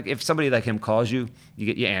because like if somebody like him calls you,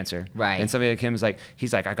 you answer. Right. And somebody like him is like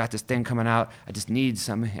he's like I got this thing coming out. I just need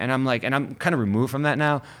some, and I'm like I'm kind of removed from that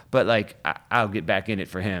now, but like I'll get back in it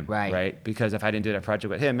for him. Right. Because if I didn't do that project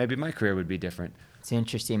with him, maybe my career would be different. It's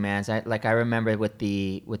interesting, man. I remember with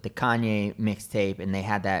the Kanye mixtape, and they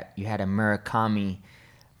had you had a Murakami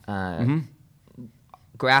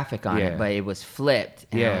graphic on Yeah. it, but it was flipped,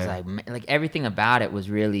 and I was like everything about it was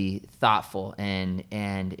really thoughtful, and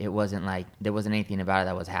it wasn't like there wasn't anything about it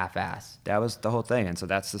that was half-assed. That was the whole thing, and so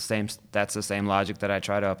that's the same logic that I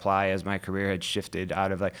try to apply as my career had shifted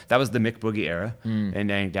out of, like, that was the Mick Boogie era, and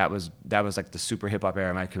then that was like the super hip hop era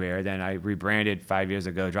of my career. Then I rebranded 5 years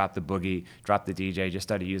ago, dropped the Boogie, dropped the DJ, just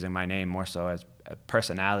started using my name more so as a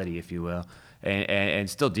personality, if you will, and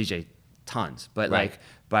still DJ tons, but Right. like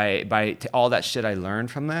by all that shit I learned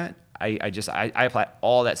from that, I apply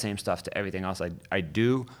all that same stuff to everything else I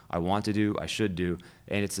do, I want to do, I should do,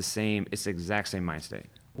 and it's the exact same mind state.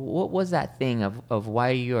 What was that thing of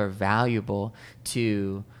why you are valuable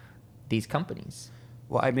to these companies?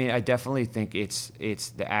 Well, I mean, I definitely think it's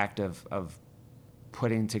the act of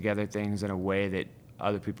putting together things in a way that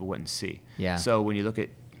other people wouldn't see. Yeah. So when you look at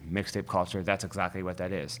mixtape culture, that's exactly what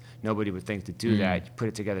that is. Nobody would think to do that. You put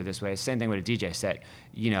it together this way. Same thing with a DJ set.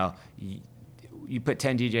 You know, you put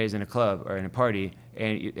 10 DJs in a club or in a party,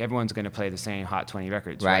 and everyone's going to play the same Hot 20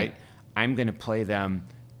 records, right? I'm going to play them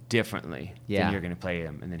differently than you're going to play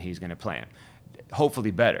them, and then he's going to play them.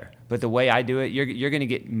 Hopefully better. But the way I do it, you're going to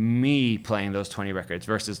get me playing those 20 records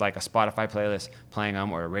versus like a Spotify playlist playing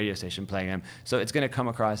them or a radio station playing them. So it's going to come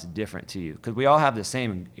across different to you because we all have the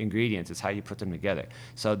same ingredients. It's how you put them together.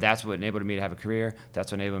 So that's what enabled me to have a career.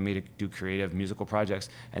 That's what enabled me to do creative musical projects.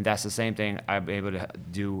 And that's the same thing I've been able to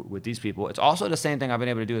do with these people. It's also the same thing I've been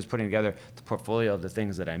able to do is putting together the portfolio of the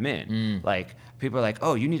things that I'm in. Like, people are like,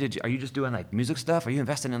 oh, are you just doing like music stuff? Are you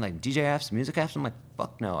investing in like DJ apps, music apps? I'm like,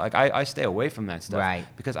 fuck no. Like, I stay away from that stuff. Right.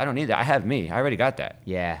 Because I don't need that. I have me. I already got that.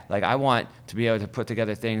 Yeah. Like, I want to be able to put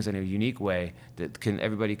together things in a unique way that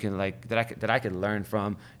everybody can like, that I could learn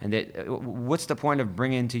from. And that what's the point of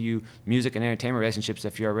bringing to you music and entertainment relationships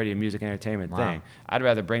if you're already a music and entertainment thing? I'd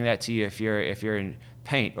rather bring that to you if you're in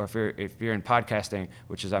paint or if you're in podcasting,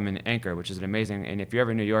 which is I'm in Anchor, which is an amazing. And if you're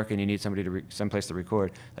ever in New York and you need somebody to someplace to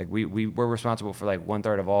record, like we're responsible for like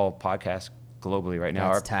 1/3 of all podcasts globally right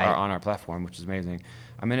now are on our platform, which is amazing.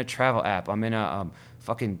 I'm in a travel app. I'm in a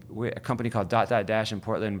company called Dash in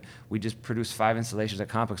Portland. We just produced 5 installations at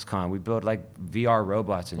ComplexCon. We build like VR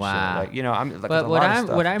robots and shit. Like, you know, I'm like, but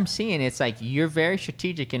what I'm seeing, it's like you're very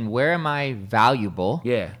strategic in where am I valuable?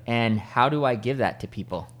 Yeah. And how do I give that to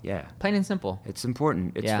people? Yeah. Plain and simple. It's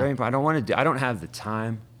important. It's very important. I don't have the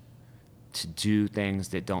time to do things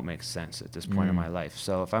that don't make sense at this point in my life.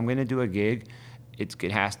 So if I'm going to do a gig,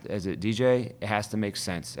 it has to, as a DJ, it has to make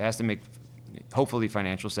sense. It has to make hopefully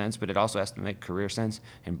financial sense, but it also has to make career sense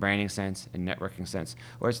and branding sense and networking sense,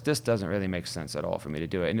 or it just doesn't really make sense at all for me to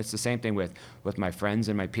do it. And it's the same thing with my friends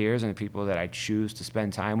and my peers and the people that I choose to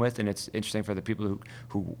spend time with. And it's interesting for the people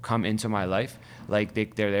who come into my life, like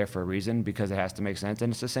they're there for a reason because it has to make sense.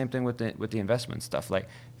 And it's the same thing with the investment stuff. Like,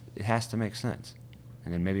 it has to make sense.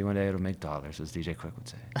 And then maybe one day it'll make dollars, as DJ Quick would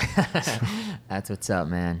say. That's what's up,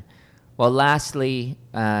 man. Well, lastly,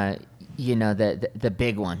 the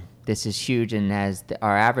big one. This is huge, and as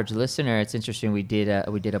our average listener, it's interesting. We did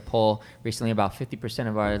a poll recently. About 50%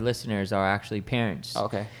 of our listeners are actually parents.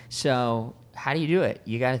 Okay. So how do you do it?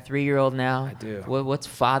 You got a 3-year-old now. I do. What's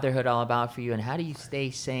fatherhood all about for you, and how do you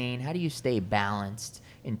stay sane? How do you stay balanced?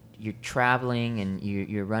 And you're traveling, and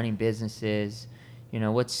you're running businesses. You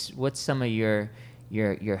know, what's some of your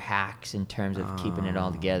hacks in terms of keeping it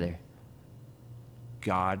all together?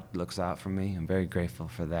 God looks out for me. I'm very grateful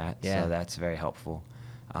for that. Yeah. So that's very helpful.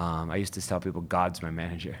 I used to tell people God's my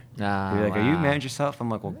manager. Oh, They're like, wow. "Are you manage yourself?" I'm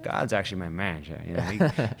like, "Well, God's actually my manager. You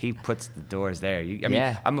know, he puts the doors there."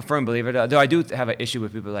 I'm a firm believer. Though I do have an issue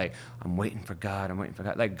with people like, "I'm waiting for God. I'm waiting for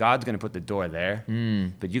God." Like, God's gonna put the door there,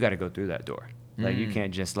 but you got to go through that door. Like, you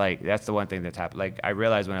can't just like. That's the one thing that's happened. Like, I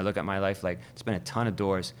realize when I look at my life, like, it's been a ton of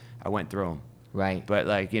doors. I went through them. Right. But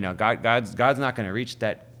like, you know, God's not gonna reach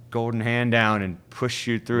that golden hand down and push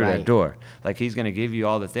you through that door. Like, he's going to give you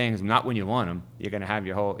all the things, not when you want them. You're going to have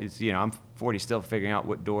your whole, I'm 40 still figuring out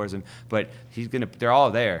what doors, but they're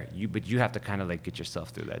all there. But you have to kind of like get yourself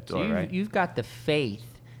through that door, so right? You've got the faith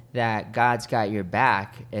that God's got your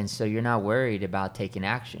back, and so you're not worried about taking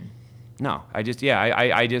action. No, I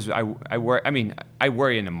worry. I mean, I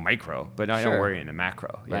worry in the micro, but I don't worry in the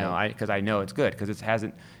macro. You know, because I know it's good because it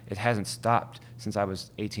hasn't stopped since I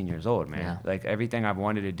was 18 years old, man. Yeah. Like, everything I've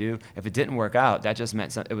wanted to do, if it didn't work out, that just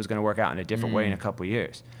meant it was going to work out in a different way in a couple of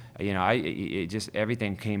years. You know,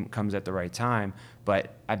 everything comes at the right time.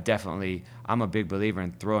 But I'm a big believer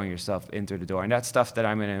in throwing yourself into the door, and that's stuff that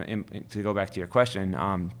I'm gonna, to go back to your question,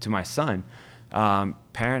 to my son,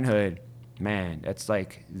 parenthood. Man, that's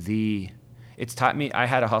like it's taught me. I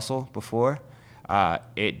had a hustle before.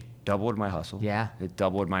 It doubled my hustle. Yeah. It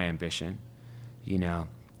doubled my ambition. You know,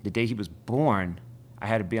 the day he was born, I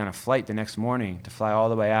had to be on a flight the next morning to fly all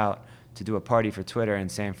the way out to do a party for Twitter in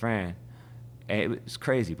San Fran. And it was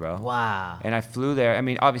crazy, bro. Wow. And I flew there. I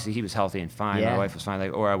mean, obviously he was healthy and fine. Yeah. My wife was fine,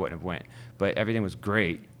 like, or I wouldn't have went. But everything was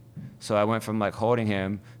great. So I went from like holding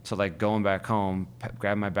him to like going back home,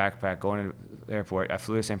 grabbing my backpack, going to the airport. I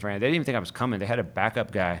flew to San Fran. They didn't even think I was coming. They had a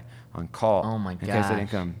backup guy on call. Oh my in case they didn't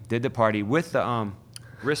come. Did the party with the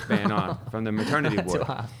wristband on from the maternity ward.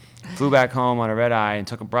 Wow. Flew back home on a red eye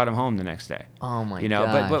and brought him home the next day. Oh my You know,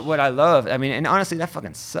 gosh. but what I love, I mean, and honestly, that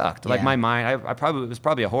fucking sucked. Like Yeah. my mind, it was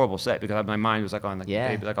probably a horrible set because my mind was like on the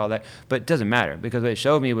baby, like all that. But it doesn't matter because what it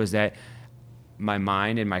showed me was that my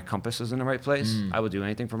mind and my compass was in the right place. I would do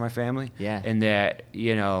anything for my family. Yeah. And that,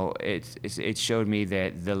 you know, it showed me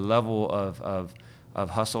that the level of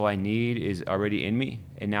hustle I need is already in me,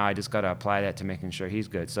 and now I just got to apply that to making sure he's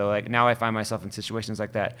good. So like now I find myself in situations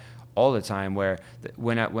like that all the time where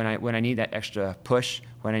when I need that extra push,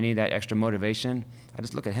 when I need that extra motivation, I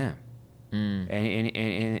just look at him.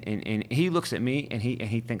 And he looks at me and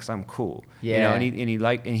he thinks I'm cool. Yeah. You know,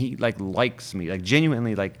 and he likes me, like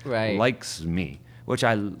genuinely likes me.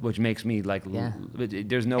 Which makes me like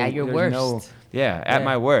there's no at your there's worst. At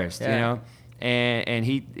my worst, Yeah. you know.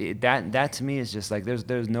 And that to me is just like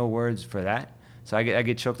there's no words for that. So I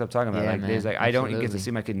get choked up talking about it. Like man, there's like I don't get absolutely. to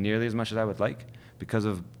see my kid nearly as much as I would like because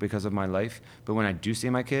of my life. But when I do see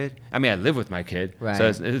my kid, I mean I live with my kid, Right.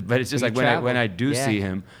 so but it's just But like you when I do travel. see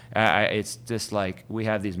him, it's just like we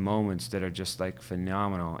have these moments that are just like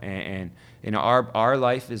phenomenal. And you know our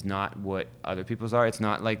life is not what other people's are. It's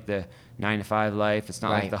not like the 9-to-5 life. It's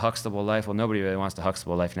not Right. like the Huxtable life. Well, nobody really wants the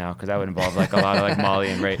Huxtable life now because that would involve like a lot of like Molly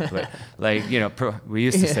and rape. But like, you know, we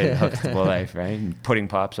used to say the Huxtable life, right? And putting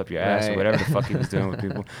pops up your ass or Right. whatever the fuck he was doing with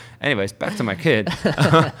people. Anyways, back to my kid.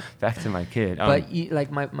 Back to my kid. But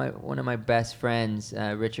like my one of my best friends,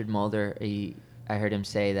 Richard Mulder, I heard him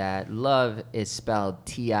say that love is spelled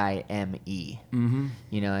Time. Mm-hmm.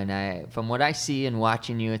 You know, and from what I see and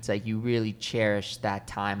watching you, it's like you really cherish that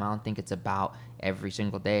time. I don't think it's about every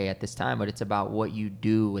single day at this time, but it's about what you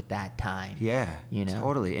do with that time. Yeah, you know,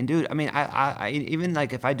 totally. And dude, I mean, I even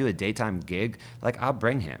like if I do a daytime gig, like I'll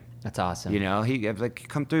bring him. That's awesome. You know, he like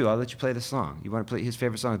come through. I'll let you play the song. You want to play his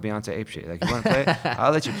favorite song is Beyonce Ape Shit. Like you want to play it,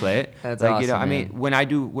 I'll let you play it. That's like awesome, you know, I man.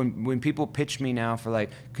 mean, when people pitch me now for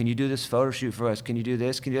like, can you do this photo shoot for us? Can you do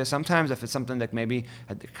this? Can you do this? Sometimes if it's something like maybe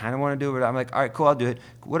I kind of want to do it, I'm like, all right, cool, I'll do it.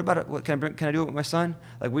 What about it? What can I do it with my son?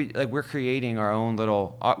 We're creating our own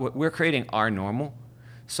little. We're creating our normal.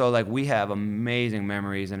 So like we have amazing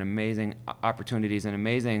memories and amazing opportunities and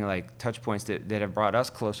amazing like touch points that have brought us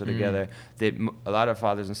closer together that a lot of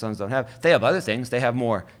fathers and sons don't have. They have other things. They have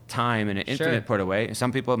more time and an infinite put away.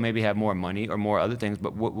 Some people maybe have more money or more other things,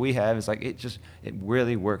 but what we have is like it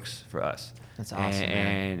really works for us. That's awesome,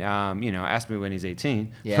 And you know, ask me when he's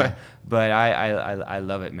 18. Yeah. But I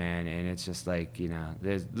love it, man. And it's just like, you know,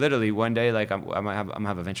 there's literally one day like I'm gonna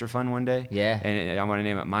have a venture fund one day. Yeah. And I want to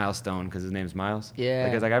name it Milestone because his name's Miles. Yeah.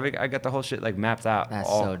 Because like I got the whole shit like mapped out. That's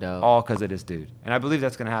all, so dope. All because of this dude. And I believe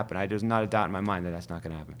that's gonna happen. There's not a doubt in my mind that that's not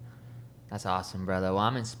gonna happen. That's awesome, brother. Well,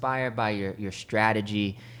 I'm inspired by your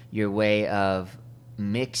strategy, your way of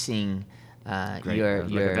mixing Great, your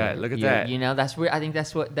look at that. Look at your- that. You know, that's where I think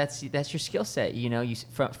that's your skill set. You know,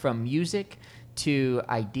 from music to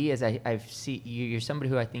ideas. I've seen you're somebody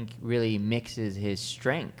who I think really mixes his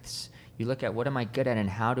strengths. You look at what am I good at and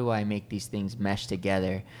how do I make these things mesh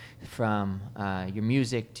together, from your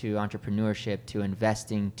music to entrepreneurship to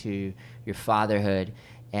investing to your fatherhood.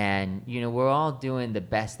 And, you know, we're all doing the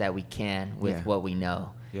best that we can with what we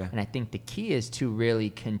know. Yeah. And I think the key is to really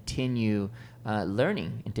continue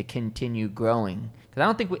learning and to continue growing. Because I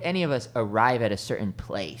don't think any of us arrive at a certain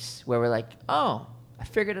place where we're like, oh, I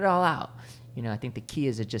figured it all out. You know, I think the key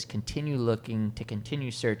is to just continue looking, to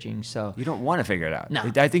continue searching. So You don't want to figure it out. No.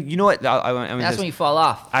 I think, you know what? I mean, that's when you fall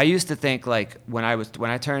off. I used to think like when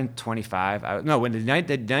I turned 25, when the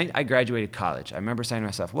night I graduated college, I remember saying to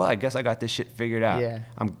myself, well, I guess I got this shit figured out. Yeah.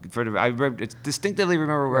 I distinctly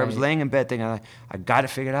remember where I was Right. laying in bed thinking, I got it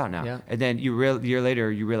figured out now. Yeah. And then a year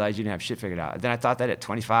later, you realize you didn't have shit figured out. And then I thought that at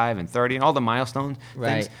 25 and 30 and all the milestone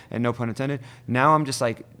Right. things, and no pun intended. Now I'm just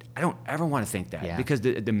like, I don't ever want to think that Yeah. because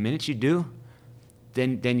the minute you do,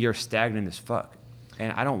 then you're stagnant as fuck.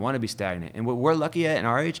 And I don't want to be stagnant. And what we're lucky at in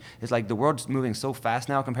our age is like the world's moving so fast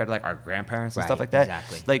now compared to like our grandparents and Right, stuff like that.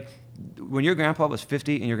 exactly. Like when your grandpa was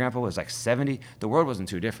 50 and your grandpa was like 70, the world wasn't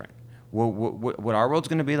too different. What our world's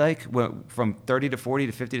going to be like from 30 to 40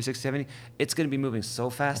 to 50 to 60, 70, it's going to be moving so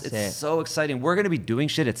fast. That's It's it. so exciting. We're going to be doing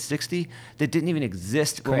shit at 60 that didn't even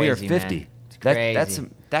exist when we were Crazy, 50. man. It's crazy.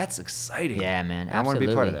 That's exciting. Yeah, man, I want to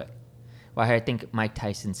be part of that. Well, I think Mike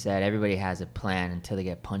Tyson said everybody has a plan until they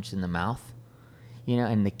get punched in the mouth. You know,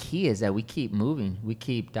 and the key is that we keep moving, we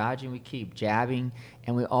keep dodging, we keep jabbing,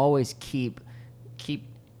 and we always keep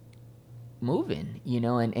moving, you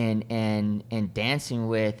know, and dancing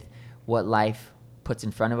with what life puts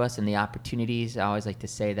in front of us and the opportunities. I always like to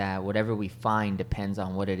say that whatever we find depends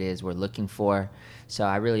on what it is we're looking for. So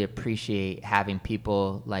I really appreciate having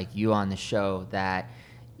people like you on the show that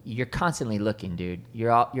you're constantly looking, dude.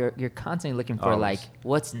 You're constantly looking for Always. like,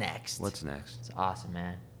 what's next? What's next? It's awesome,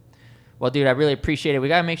 man. Well, dude, I really appreciate it. We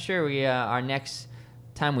gotta make sure we our next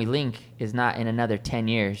time we link is not in another 10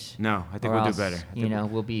 years. No, I think we'll do better. You know,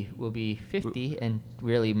 we'll be 50 and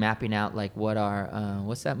really mapping out like what our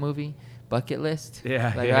what's that movie? Bucket list?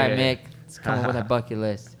 Yeah. Like, yeah, all right, yeah. Mick, let's come up with a bucket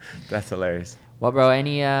list. That's hilarious. Well, bro,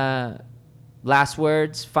 any last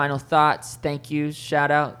words, final thoughts, thank yous, shout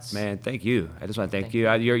outs? Man, thank you. I just want to thank you.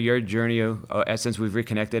 Your journey, since we've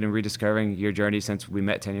reconnected and rediscovering your journey since we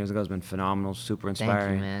met 10 years ago has been phenomenal, super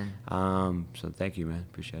inspiring. Thank you, man. So thank you, man.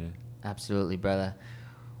 Appreciate it. Absolutely, brother.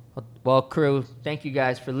 Well, crew, thank you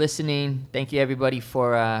guys for listening. Thank you, everybody,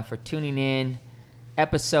 for tuning in.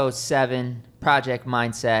 Episode 7, Project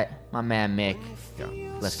Mindset. My man, Mick.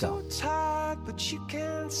 Let's go. So tired, but you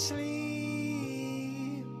can't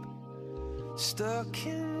sleep. Stuck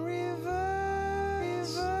in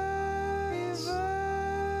reverse.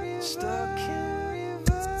 Stuck in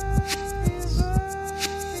reverse.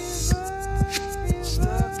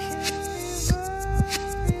 Stuck in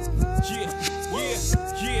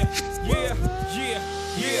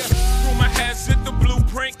Yeah. Rumor has it the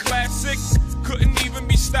blueprint classic couldn't even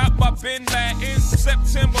be stopped by Bin Laden.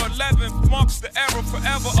 September 11th marks the era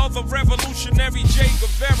forever of the revolutionary Che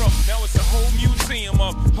Guevara. Now it's a whole museum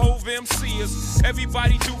of Hove MCs.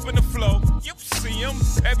 Everybody duping the flow. You see them.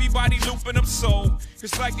 Everybody looping them soul.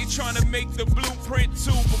 It's like they trying to make the blueprint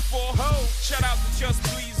too before Ho. Shout out to Just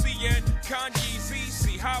Bleezy and Kanye Z.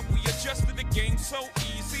 See how we adjusted the game so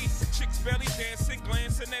easy. Chicks belly dancing,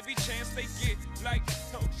 glancing every chance they get. Like,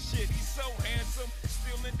 oh shit, he's so handsome.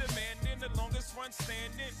 Still in demand, in the longest run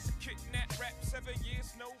standing. Kidnap rap, 7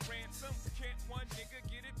 years, no ransom. Can't one nigga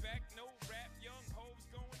get it back, no